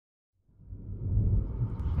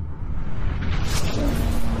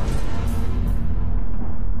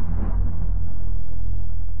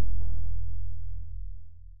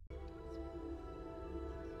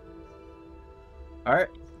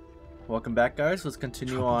welcome back, guys. Let's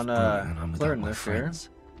continue on clearing this here.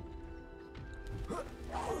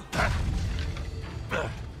 I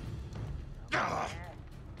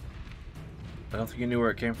don't think he knew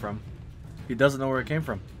where it came from. He doesn't know where it came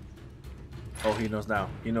from. Oh, he knows now.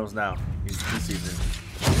 He knows now. He sees it.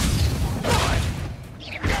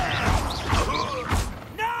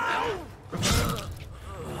 No!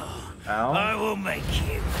 Ow. I will make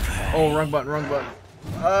you pay. Oh, wrong button, wrong button.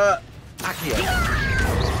 Accio.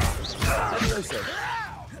 Levioso.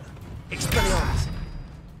 Expelliarmus.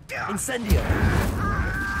 Incendio.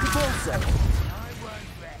 Repulso.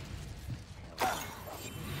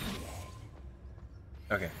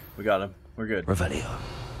 Okay, we got him. We're good. Revelio.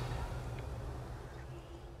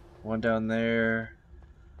 One down there,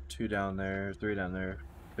 two down there, three down there.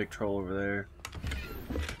 Big troll over there.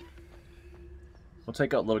 We'll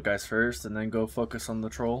take out little guys first and then go focus on the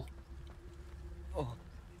troll. Oh.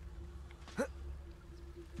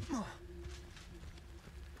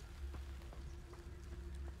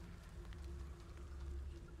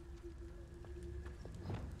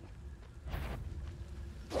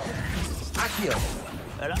 Accio.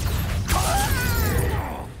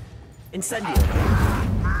 Incendio.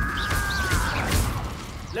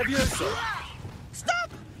 Levioso.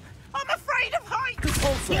 Stop! I'm afraid of heights!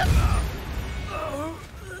 Repulso.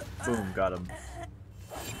 Boom, got him.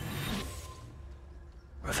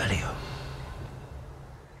 Revelio.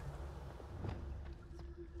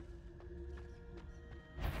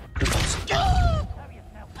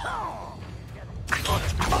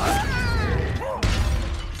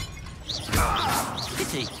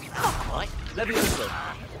 Pity. Right. Levioso.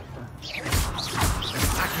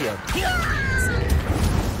 Accio.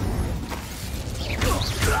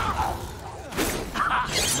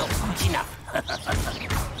 Not good enough.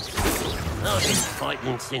 Oh, this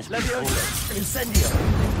frightening since before. Levioso. Incendio.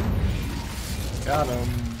 Got him.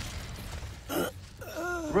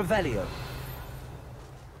 Revelio.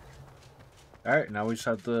 Alright, now we just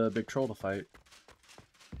have the big troll to fight.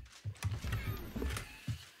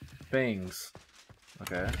 Bangs.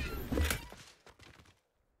 Okay.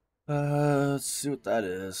 Let's see what that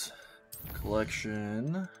is.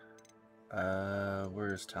 Collection.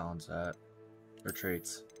 Where's talents at? Or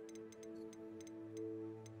traits?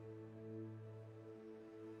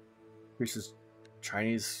 Increases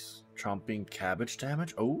Chinese chomping cabbage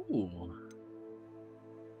damage? Oh.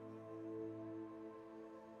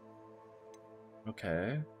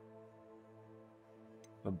 Okay.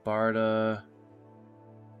 Barda.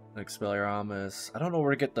 Expelliarmus. I don't know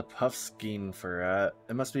where to get the puff skein for at.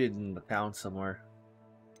 It must be in the town somewhere.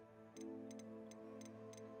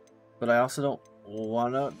 But I also don't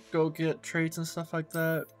want to go get traits and stuff like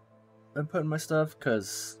that and put in my stuff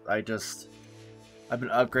because I've been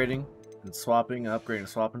upgrading and swapping, upgrading and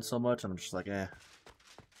swapping so much. I'm just like, eh.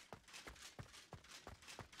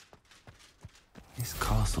 This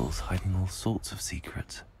castle's hiding all sorts of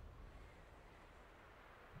secrets.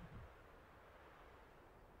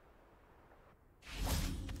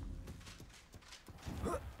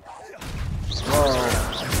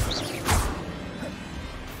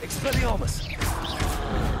 Expelliarmus.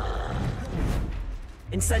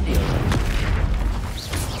 Incendio.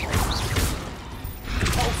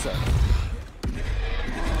 Repulso.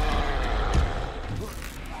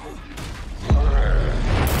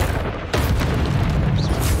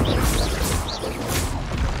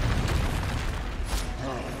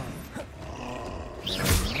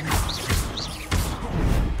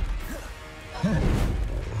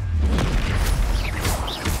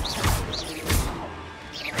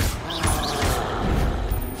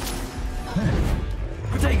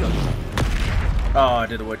 Oh, I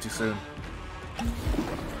did it way too soon.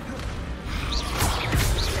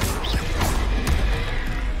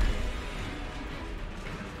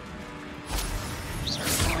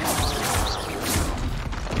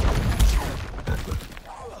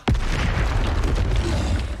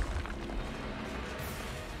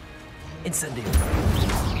 Incendio.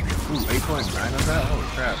 Ooh, 8.9 of that? Holy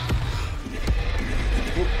crap.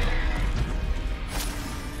 Ooh.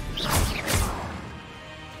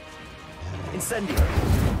 Incendio.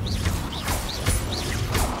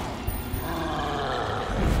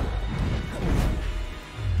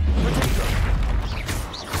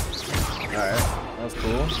 Alright, that was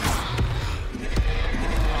cool.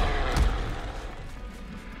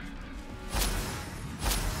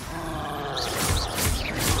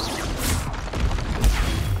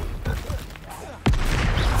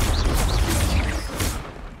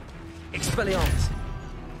 Expelliarmus.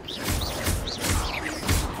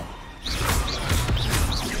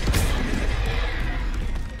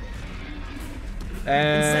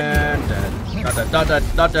 And dead. Not dead, not dead,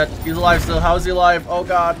 not dead. He's alive still. How is he alive? Oh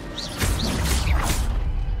god.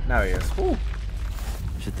 Now he is. Woo.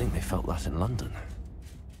 Should think they felt that in London.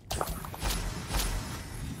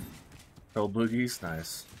 Pearl boogies,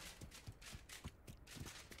 nice.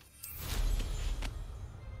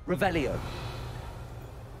 Revelio.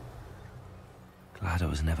 Glad I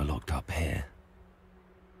was never locked up here.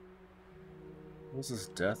 What's this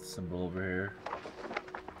death symbol over here?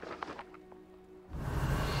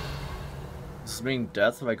 Does this mean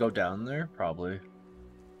death if I go down there? Probably.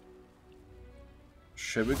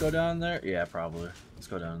 Should we go down there? Yeah, probably. Let's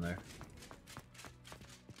go down there.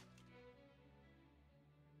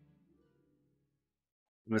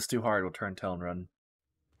 If it's too hard, we'll turn tail and run.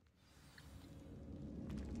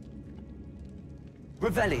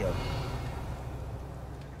 Revelio.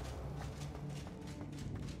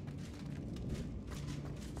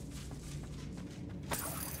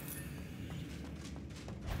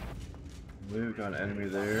 We've got an enemy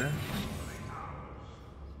there.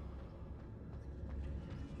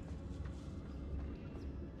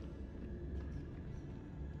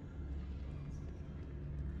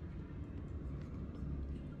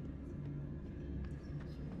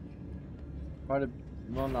 Quite a,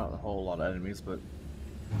 well, not a whole lot of enemies, but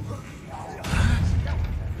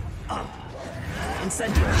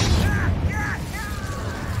Incendio.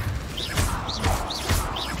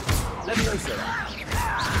 Levioso.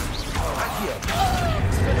 Accio.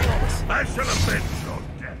 Expelliarmus. I shall avenge your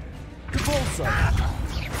death. Cavalso.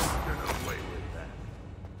 Get away with that.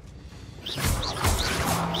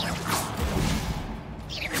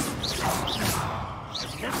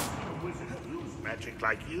 I've never seen a wizard use magic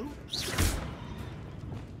like you.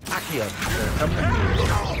 Accio. come to me.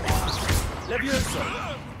 Levioso.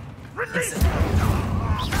 Release!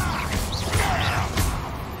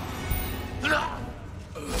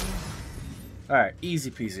 Alright,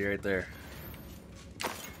 easy peasy right there.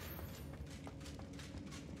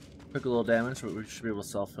 Took a little damage, but we should be able to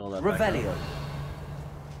self-fill that back Revelio.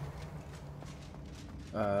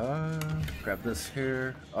 up. Grab this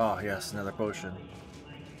here. Oh yes, another potion.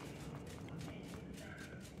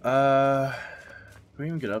 Can we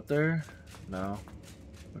even get up there? No.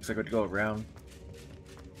 Looks like we have to go around.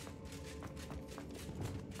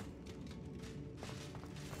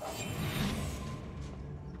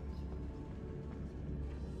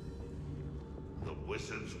 The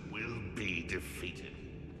wizards will be defeated.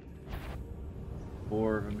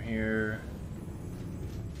 4 of them here.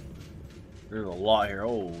 There's a lot here.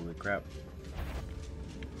 Holy crap.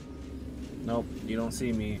 Nope, you don't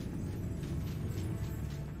see me.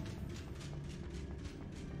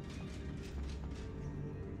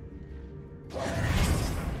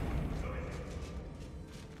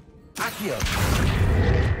 Accio.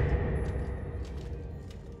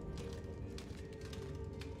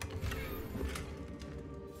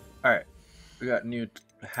 Alright. We got new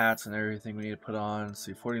hats and everything we need to put on. Let's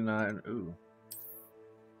see, 49. Ooh.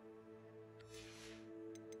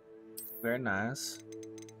 Very nice.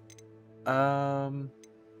 Alright.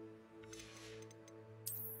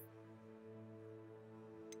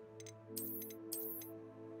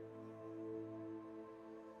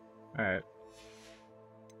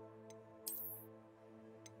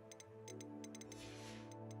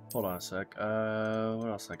 Hold on a sec. What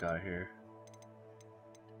else I got here?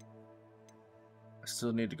 I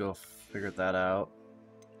still need to go figure that out.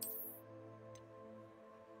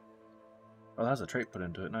 Oh, that's a trait put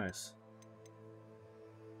into it. Nice.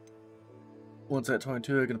 Once at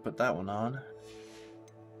 22, I'm gonna put that one on.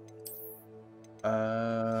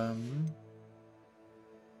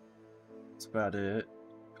 That's about it.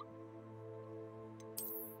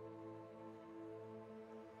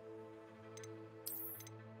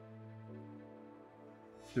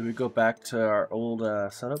 Do we go back to our old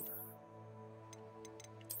setup?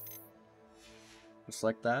 Just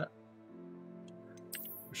like that?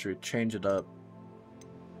 Or should we change it up?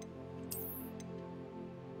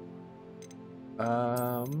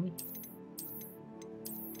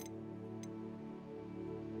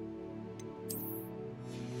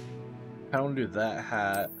 I want to do that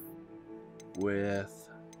hat with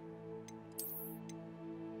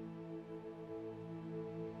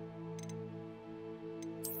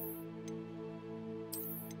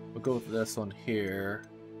we'll go with this one here.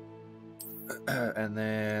 And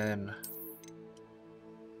then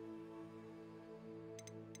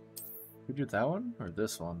we do that one or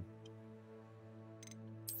this one?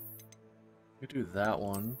 We do that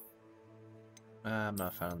one. I'm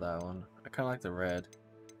not a fan of that one. I kind of like the red.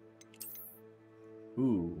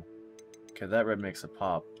 Ooh. Okay, that red makes it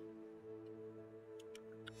pop.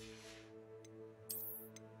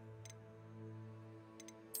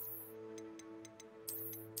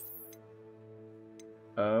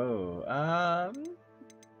 Oh,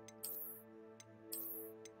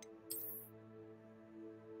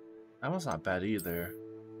 that one's not bad either.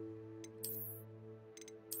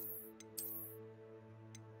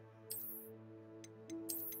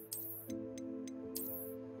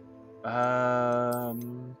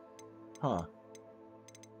 Huh.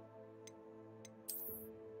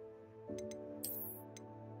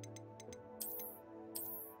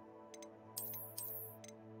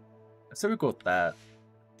 So we go with that.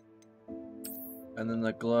 And then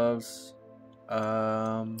the gloves.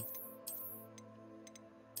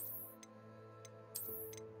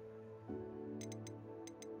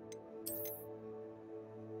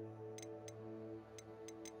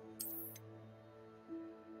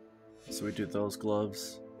 So we do those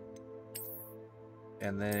gloves.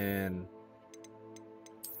 And then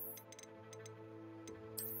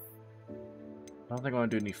I don't think I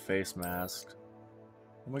want to do any face masks.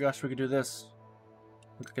 Oh my gosh, we could do this.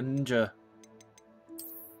 Look like a ninja.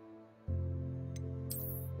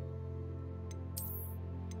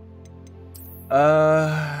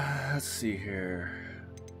 Let's see here.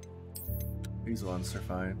 These ones are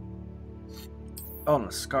fine. Oh, and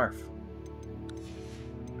a scarf.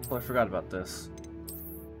 Oh, I forgot about this.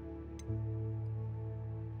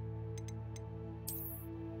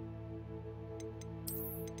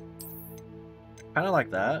 Kind of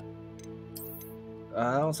like that.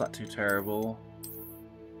 That one's not too terrible.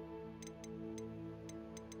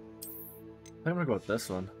 I think I'm gonna go with this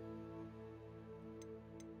one.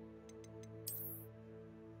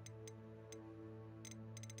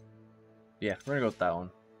 Yeah, we're gonna go with that one.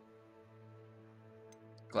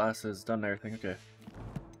 Glasses, done everything, okay.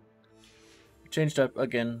 Changed up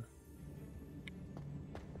again.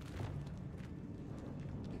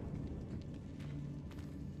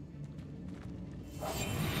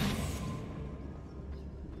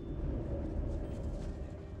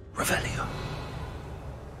 Revelio.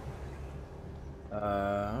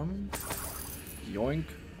 Yoink.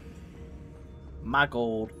 My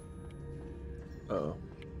gold. Uh-oh.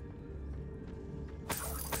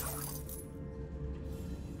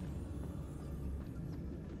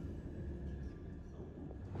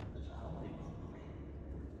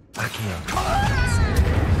 Back here.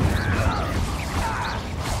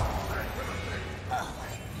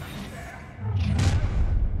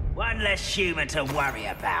 One less human to worry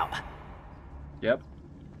about. Yep.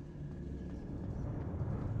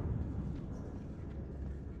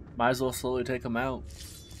 Might as well slowly take them out.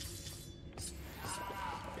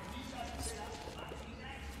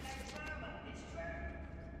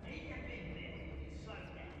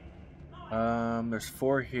 There's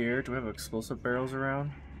 4 here. Do we have explosive barrels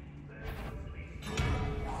around?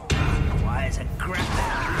 Why is a crap?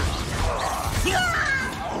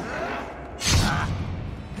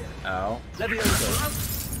 Ow. Levioso.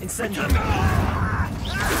 Incendio.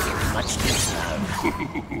 Much too slow.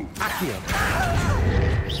 Accio.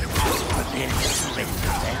 Prepare to surrender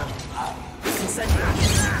now. Incendio.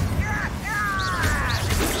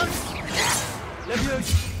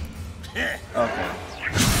 Levioso. Okay.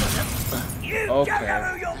 You Okay.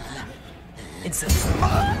 Incendio.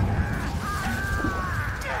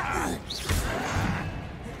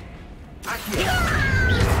 Accio.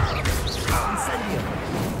 Incendio.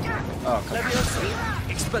 Oh, come on. Levioso.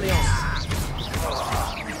 Expelliarmus.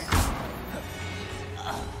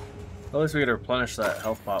 At least we get to replenish that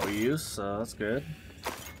health pot we used, so that's good.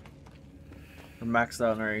 We're maxed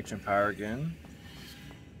out in our ancient power again.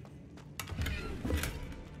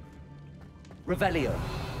 Revelio.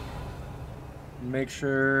 Make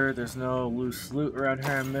sure there's no loose loot around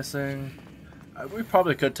here I'm missing. We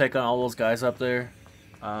probably could take on all those guys up there.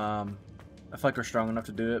 I feel like we're strong enough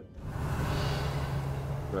to do it.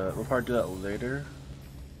 But we'll probably do that later.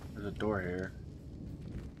 There's a door here.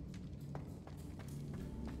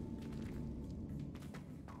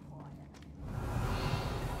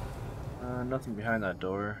 Nothing behind that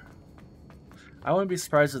door. I wouldn't be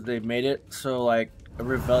surprised if they made it so like a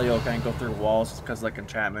Revelio can't go through walls because like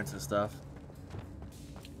enchantments and stuff.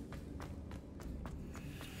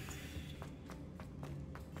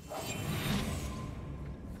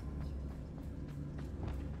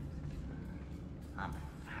 I'm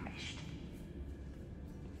famished.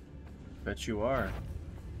 Bet you are.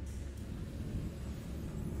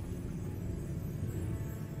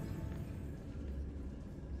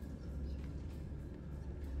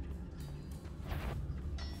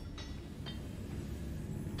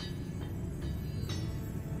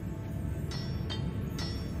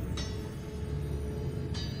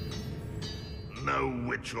 No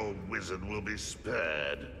witch or wizard will be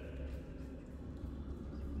spared.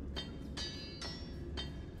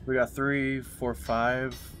 We got 3, 4,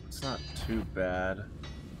 5. It's not too bad.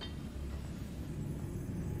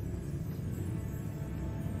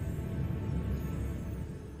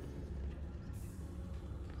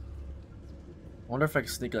 I wonder if I can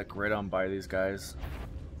sneak like right on by these guys.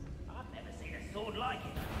 I've never seen a sword like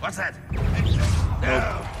it. What's that?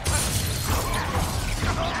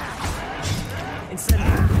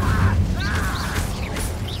 Incendio.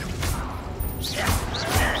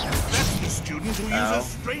 That's the student who Ow.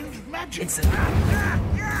 uses strange magic.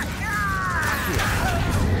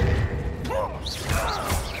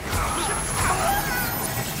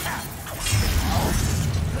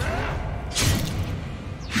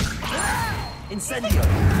 Incendio.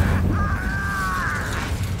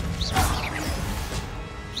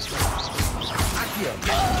 Accio.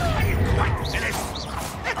 Quite finished.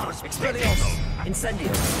 That was Expelliarmus.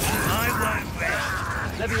 Incendio. I won't rest.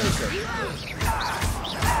 Levioso.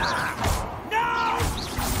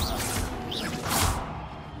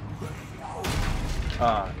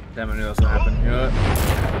 Ah, damn, I knew that was gonna happen. You know what?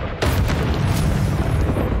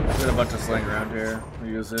 There's a bunch of slang around here. We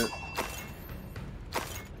use it.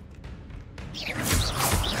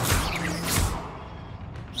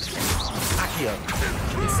 Accio.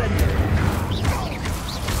 Incendio.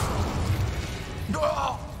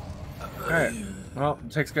 Alright. Well,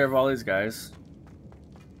 it takes care of all these guys.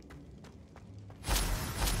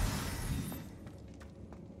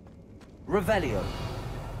 Revelio.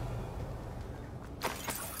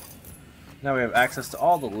 Now we have access to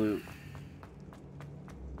all the loot.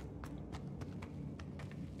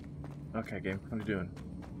 Okay, game. What are you doing?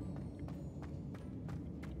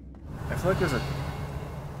 I feel like there's a...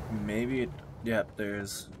 Maybe... Yeah,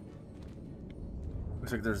 there's...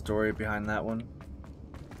 Looks like there's a door behind that one.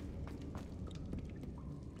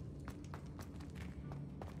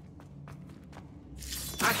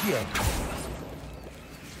 Accio.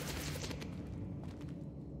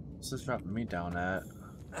 What's this dropping me down at?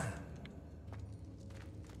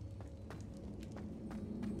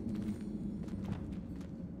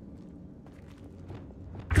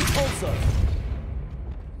 Also.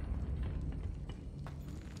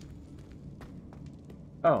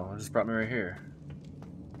 Oh, it just brought me right here.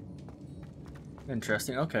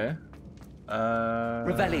 Interesting, okay.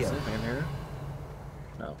 Revelio. Is there anything in here?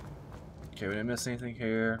 No. Okay, we didn't miss anything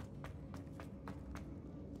here.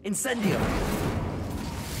 Incendio.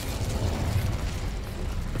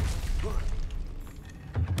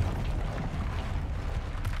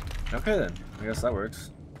 Okay then, I guess that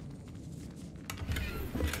works.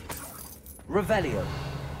 Revelio.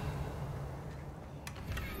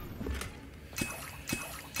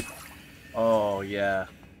 Oh yeah.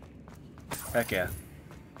 Heck yeah.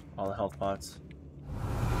 All the health pots.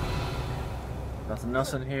 Nothing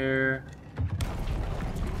else in here.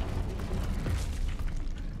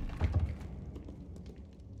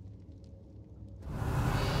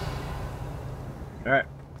 Alright.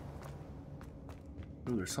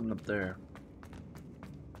 Ooh, there's something up there.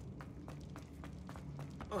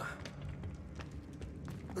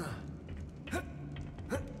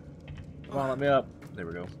 Come on, let me up. There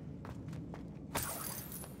we go.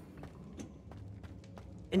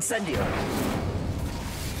 Incendio.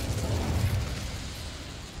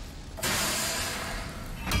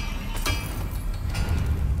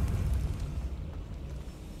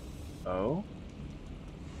 Oh?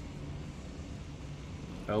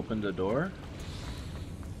 I opened the door?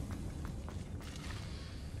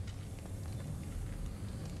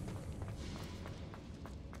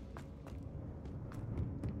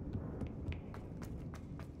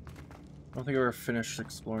 I don't think I ever finished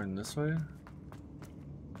exploring this way.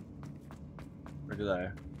 Or did I?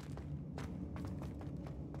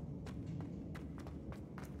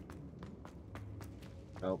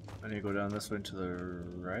 Nope. I need to go down this way to the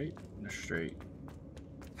right and straight.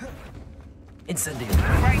 Incendio.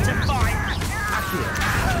 Ready to fight! Accio.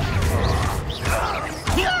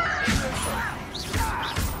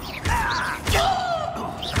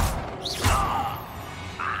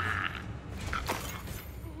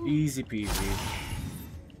 Easy peasy.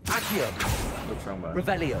 Accio. What's wrong with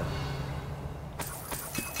Revelio.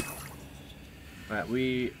 Alright,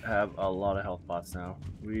 we have a lot of health pots now.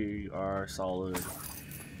 We are solid.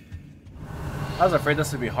 I was afraid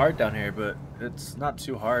this would be hard down here, but it's not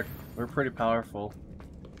too hard. We're pretty powerful.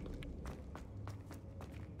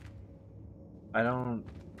 I don't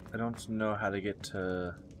know how to get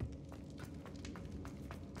to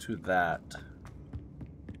that.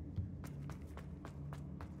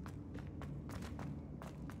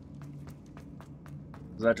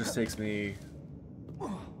 That just takes me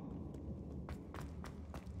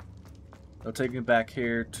It'll take me back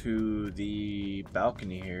here to the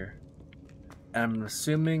balcony here. And I'm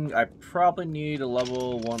assuming I probably need a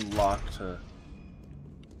level 1 lock to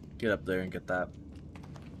get up there and get that.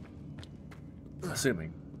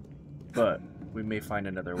 Assuming. But we may find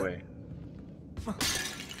another way.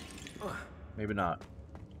 Maybe not.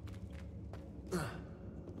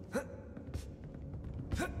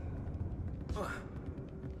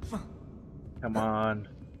 Come on.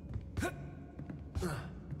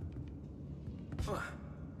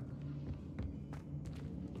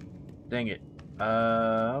 Dang it.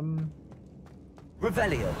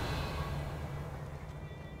 Revelio.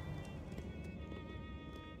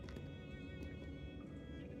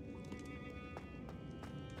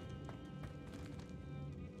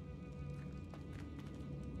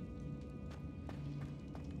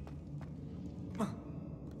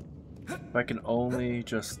 If I can only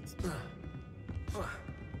just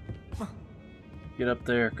get up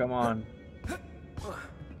there, come on.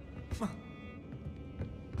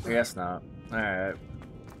 I guess not. Alright.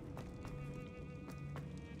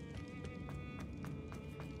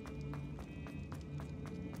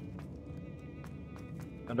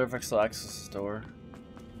 I wonder if I still access the door.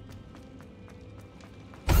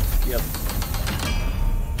 Yep.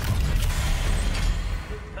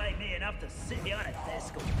 Pay me enough to sit behind a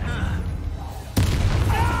desk all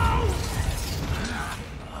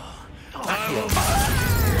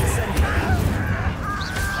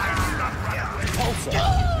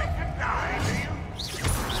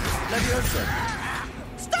Leviosa.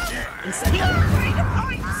 Stop!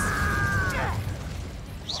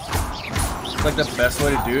 It's like the best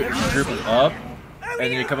way to do it is to group them up, and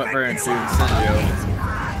then you come up here and do Incendio.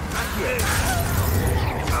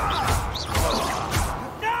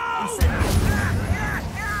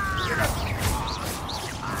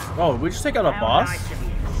 Oh, did we just take out a boss?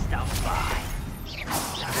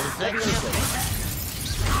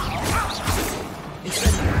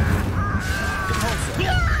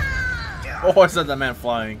 Oh, I said that man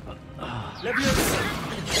flying.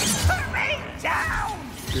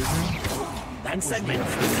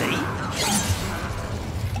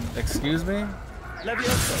 Excuse me?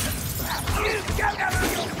 Excuse me?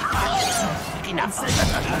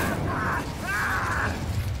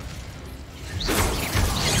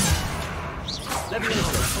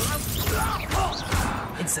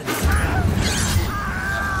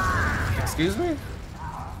 Excuse me?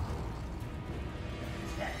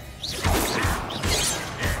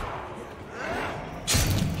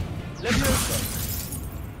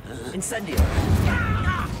 Incendio.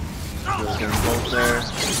 Both there.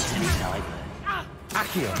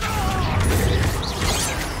 Accio.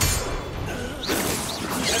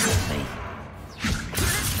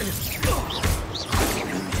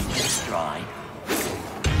 Stride.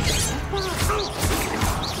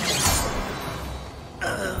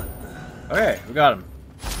 Okay, we got him.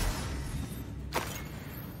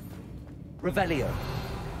 Revelio.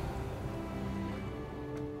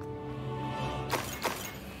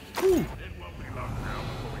 It won't be long now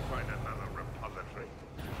before we find another repository.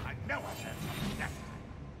 I know I can. Yes.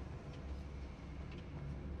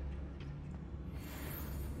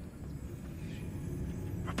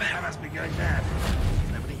 Repair must be going mad.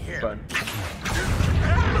 There's nobody here. Fun.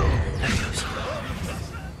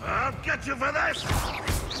 I'll get you for this.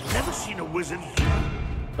 Never seen a wizard.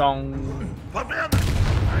 Dong. Put me on the...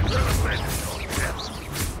 I'm gonna spend it.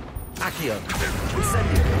 Accio.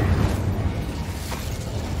 Incendio.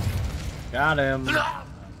 Got him.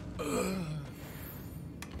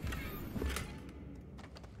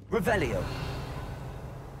 Revelio.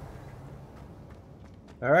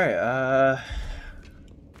 Alright,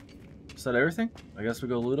 is that everything? I guess we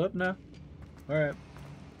go loot up now? Alright.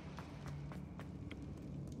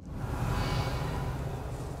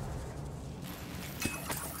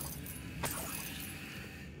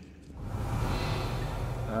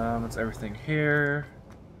 It's everything here.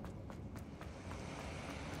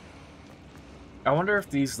 I wonder if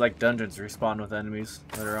these like dungeons respawn with enemies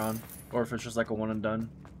later on, or if it's just like a one and done.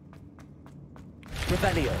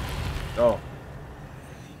 Revelio. Oh,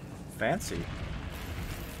 fancy.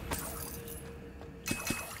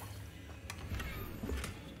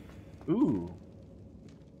 Ooh,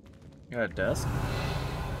 you got a desk.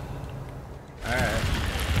 All right.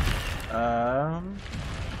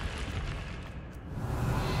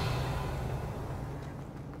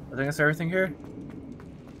 I think that's everything here.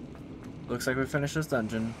 Looks like we finished this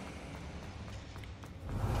dungeon.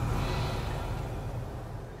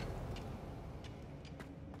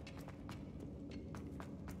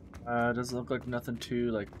 Doesn't look like nothing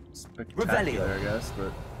too like spectacular, I guess,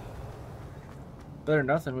 but better than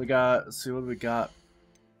nothing. We got. Let's see what we got.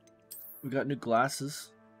 We got new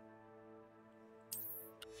glasses.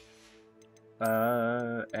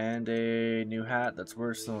 And a new hat that's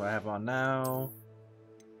worse than what I have on now.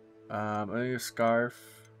 A new scarf.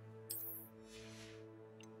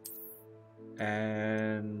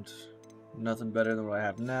 And nothing better than what I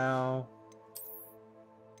have now.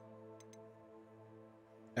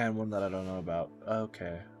 And one that I don't know about.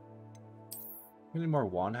 Okay. Any more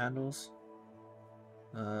wand handles?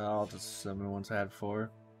 I'll just send me ones I had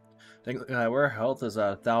before. I think where health is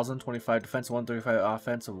 1,025 defense, 135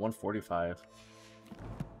 offense, and 145. I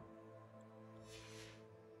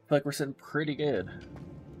feel like we're sitting pretty good.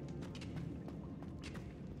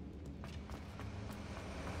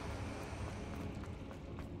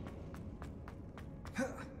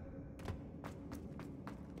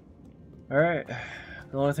 Alright.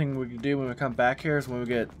 The only thing we can do when we come back here is when we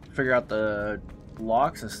figure out the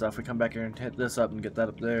locks and stuff, we come back here and hit this up and get that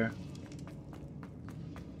up there.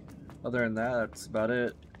 Other than that, that's about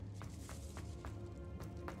it.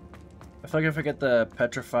 I feel like if I get the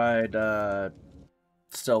petrified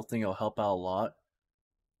stealth thing, it'll help out a lot.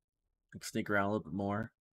 I can sneak around a little bit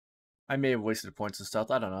more. I may have wasted points in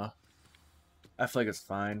stealth, I don't know. I feel like it's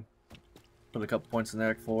fine. Put a couple points in there,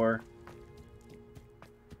 like 4.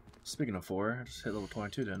 Speaking of 4, I just hit level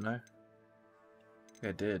 22, didn't I? Yeah,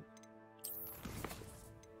 I did.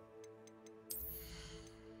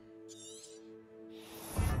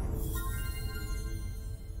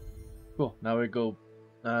 Cool, now we go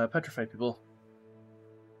petrify people.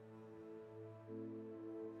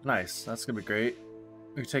 Nice, that's gonna be great.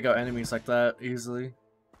 We can take out enemies like that easily.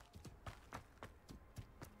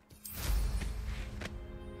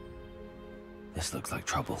 This looks like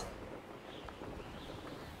trouble.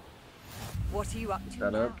 What are you up to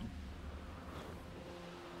That now?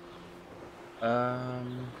 up.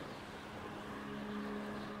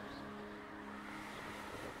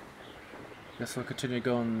 Guess we'll continue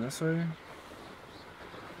going this way.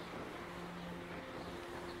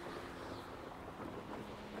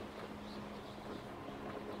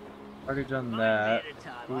 Already done that.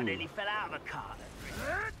 I nearly fell out of a cart.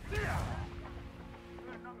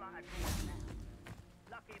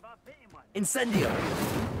 Lucky if I bit him one. Incendio.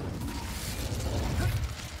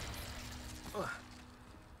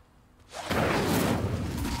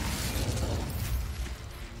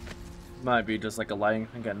 Might be just like a lighting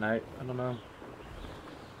thing at night. I don't know.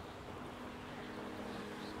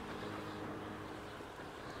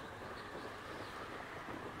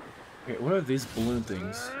 Okay, what are these balloon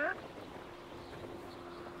things?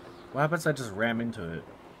 What happens if I just ram into it?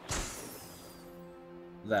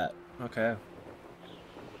 That. Okay.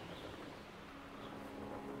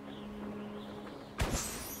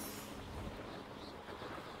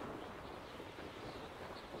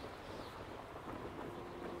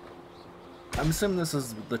 I'm assuming this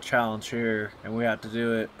is the challenge here, and we have to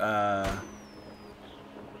do it,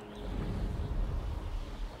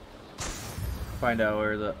 find out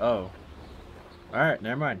where the, oh. Alright,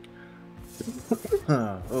 never mind.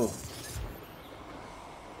 Oh.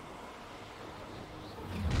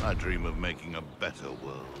 I dream of making a better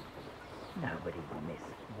world. Nobody will miss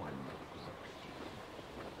one.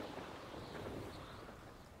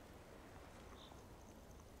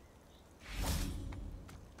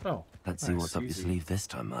 Oh. Let's see nice, what's up your easy. sleeve this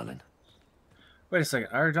time, Marlin. Wait a second,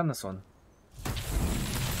 I already done this one.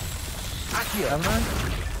 Accio. Haven't I?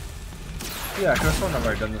 Yeah, I could have sworn I've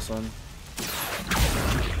already done this one.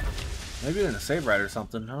 Maybe in a save ride or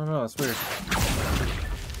something. I don't know, it's weird.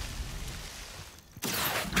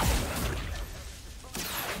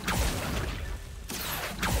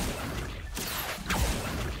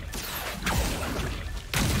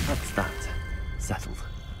 That's that. Settled.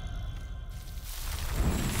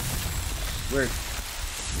 Weird.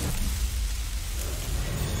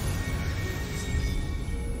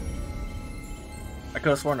 I could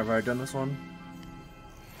have sworn I've already done this one.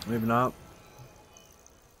 Maybe not.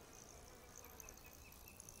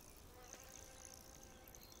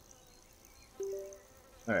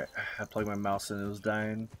 Alright, I plugged my mouse in, it was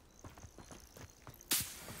dying.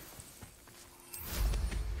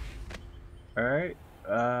 Alright,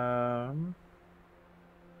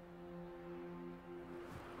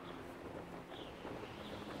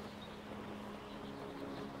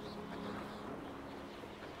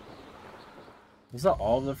 was that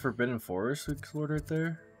all the Forbidden Forest we explored right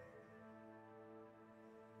there?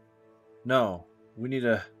 No, we need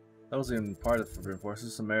a... That wasn't even part of the Forbidden Forest.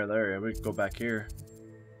 This is some area. We can go back here.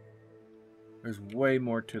 There's way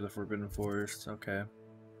more to the Forbidden Forest. Okay.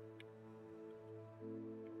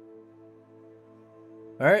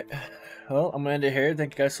 Alright. Well, I'm going to end it here.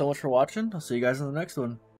 Thank you guys so much for watching. I'll see you guys in the next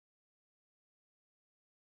one.